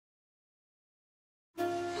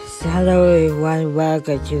Hello everyone,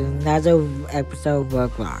 welcome to another episode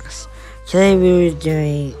of Roblox. Today we were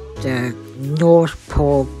doing the North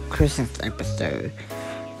Pole Christmas episode,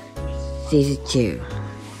 Season 2.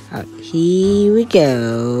 Here we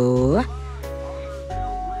go.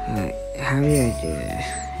 How do I do this?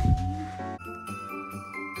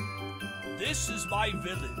 This is my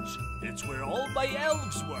village. It's where all my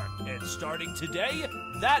elves work, and starting today,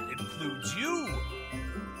 that includes you.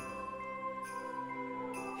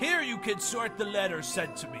 Here you can sort the letters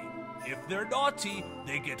sent to me. If they're naughty,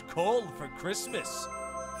 they get coal for Christmas.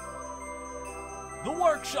 The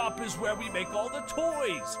workshop is where we make all the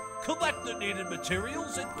toys, collect the needed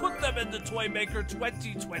materials, and put them in the Toy Maker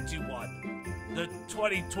 2021. The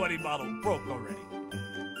 2020 model broke already.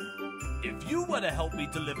 If you want to help me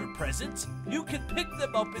deliver presents, you can pick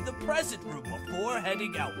them up in the present room before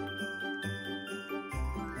heading out.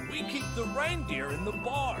 We keep the reindeer in the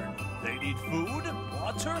barn. They need food,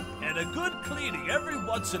 water, and a good cleaning every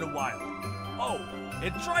once in a while. Oh,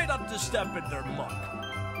 and try not to step in their muck.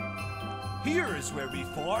 Here is where we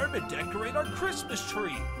farm and decorate our Christmas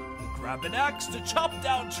tree. Grab an axe to chop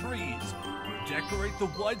down trees, or decorate the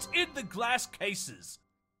ones in the glass cases.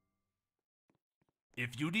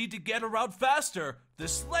 If you need to get around faster, the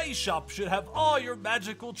sleigh shop should have all your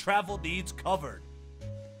magical travel needs covered.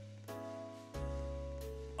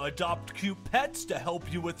 Adopt cute pets to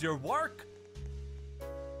help you with your work.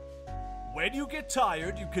 When you get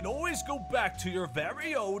tired, you can always go back to your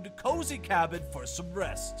very own cozy cabin for some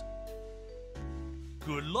rest.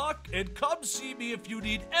 Good luck, and come see me if you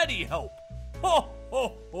need any help. Ho,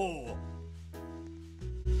 ho, ho!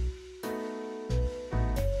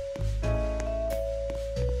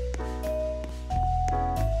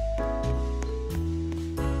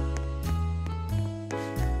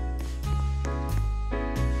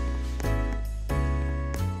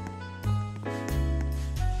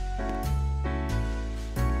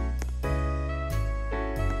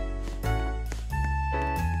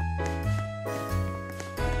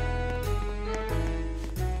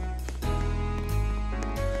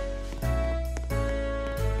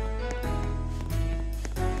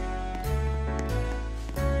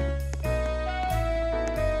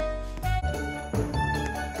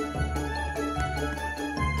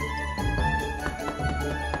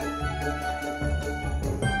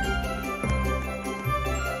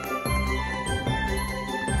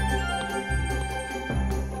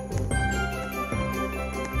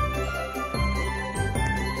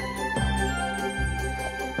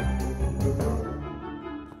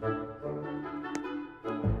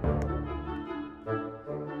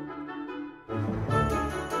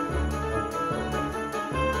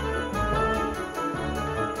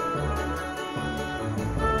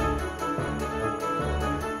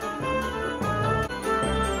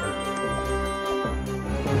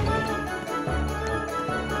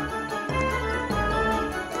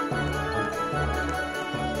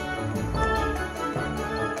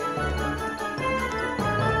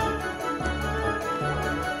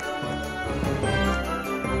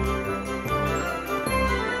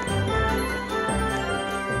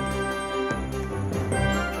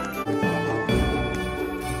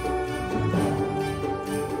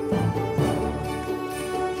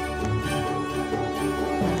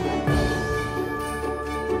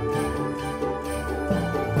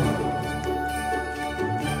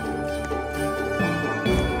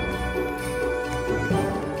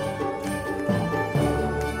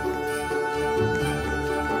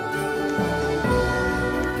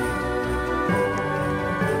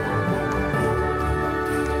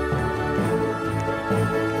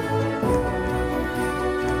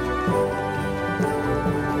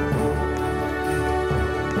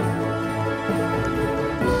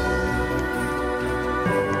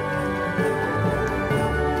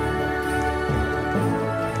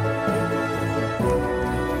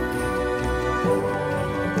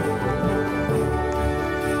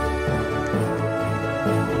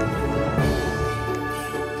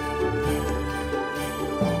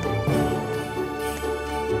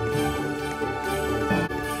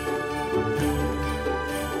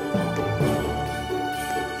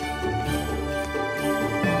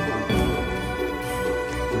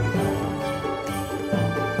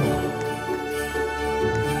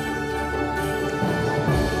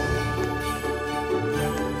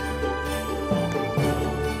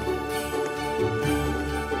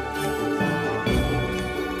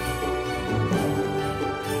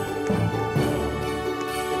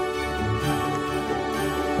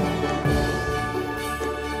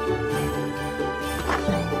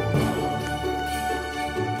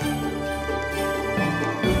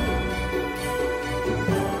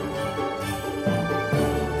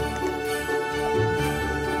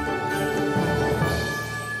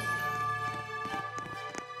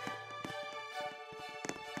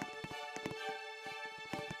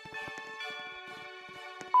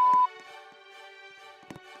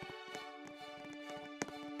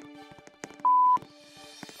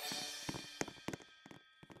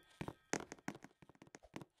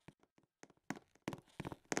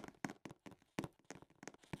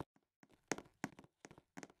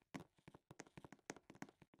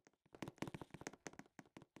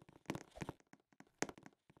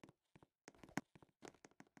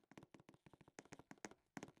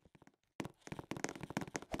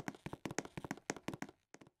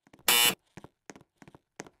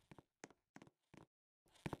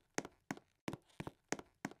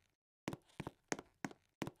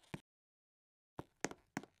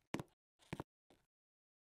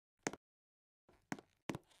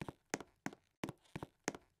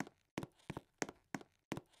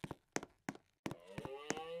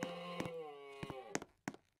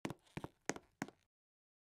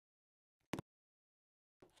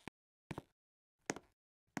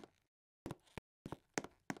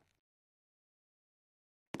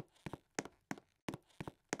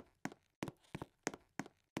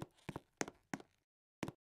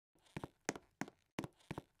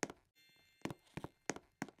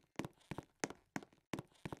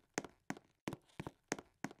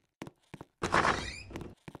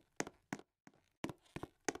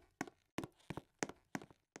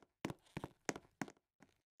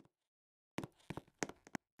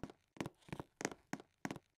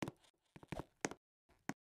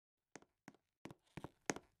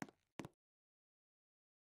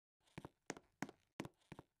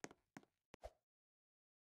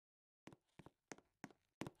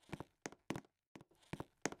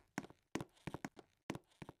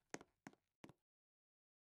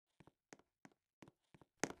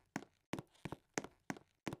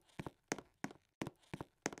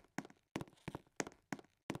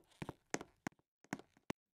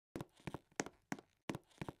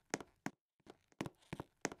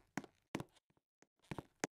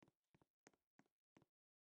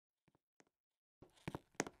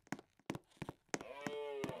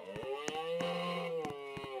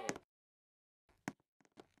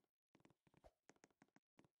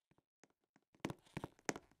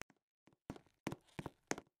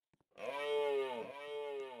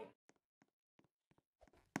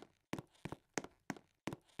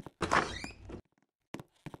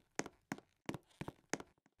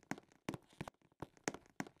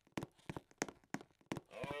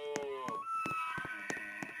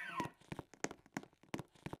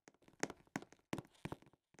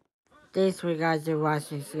 Thanks for guys for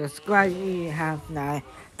watching. Subscribe if you have not.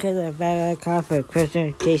 Click the bell icon for push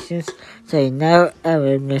notifications so you never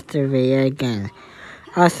ever miss a video again.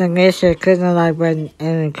 Also, make sure to click the like button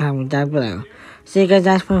and comment down below. See you guys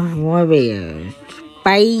next time for more videos.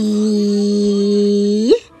 Bye!